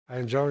I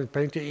enjoy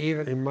painting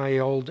even in my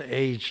old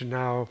age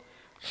now.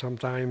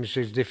 Sometimes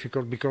it's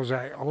difficult because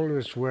I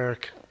always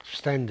work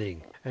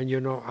standing. And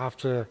you know,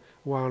 after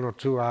 1 or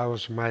 2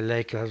 hours, my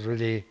leg has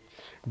really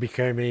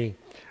becoming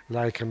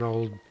like an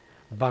old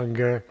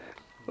banger.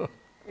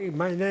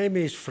 My name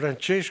is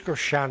Francesco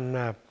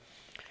Scianna.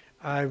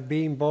 I've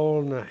been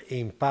born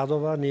in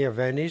Padova, near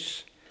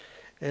Venice,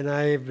 and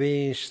I've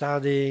been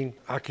studying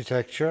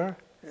architecture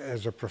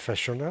as a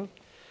professional.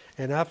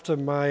 And after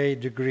my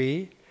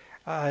degree,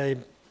 I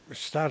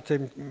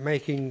started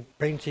making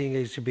painting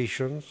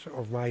exhibitions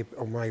of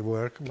my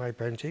work, my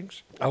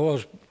paintings. I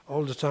was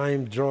all the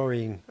time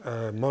drawing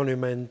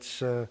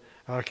monuments,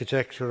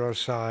 architectural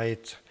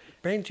sites.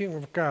 Painting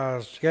of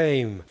cars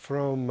came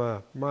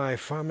from my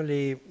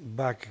family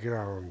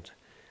background.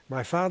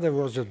 My father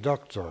was a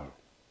doctor,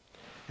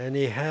 and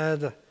he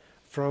had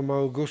from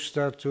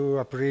Augusta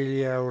to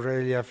Aprilia,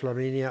 Aurelia,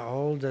 Flaminia,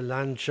 all the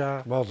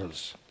Lancia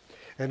models.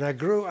 And I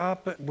grew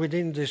up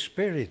within this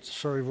spirit,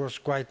 so it was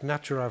quite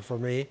natural for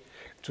me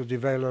to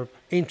develop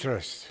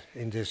interest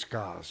in these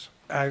cars.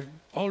 I've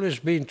always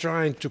been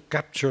trying to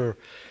capture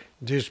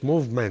this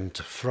movement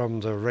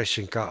from the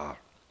racing car,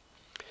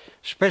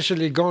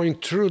 especially going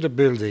through the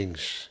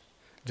buildings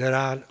that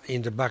are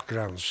in the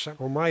background.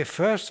 On my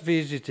first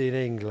visit in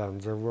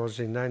England, that was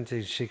in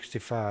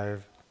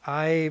 1965,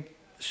 I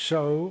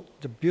saw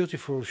the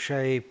beautiful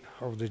shape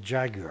of the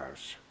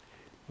Jaguars,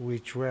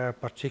 which were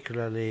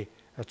particularly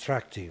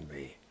attracting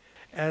me.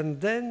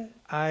 And then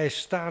I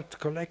start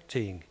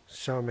collecting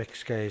some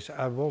XKs.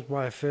 I bought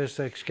my first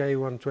XK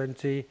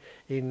 120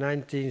 in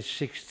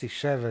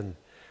 1967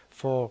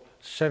 for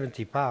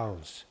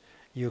 £70.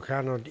 You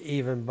cannot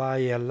even buy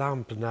a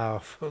lamp now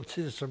for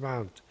this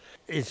amount.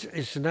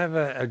 It's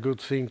never a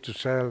good thing to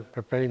sell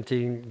a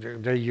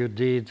painting that you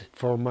did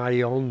for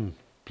my own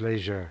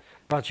pleasure.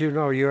 But you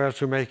know, you have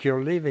to make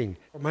your living.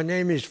 My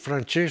name is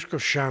Francesco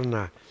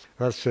Scianna.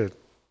 That's it.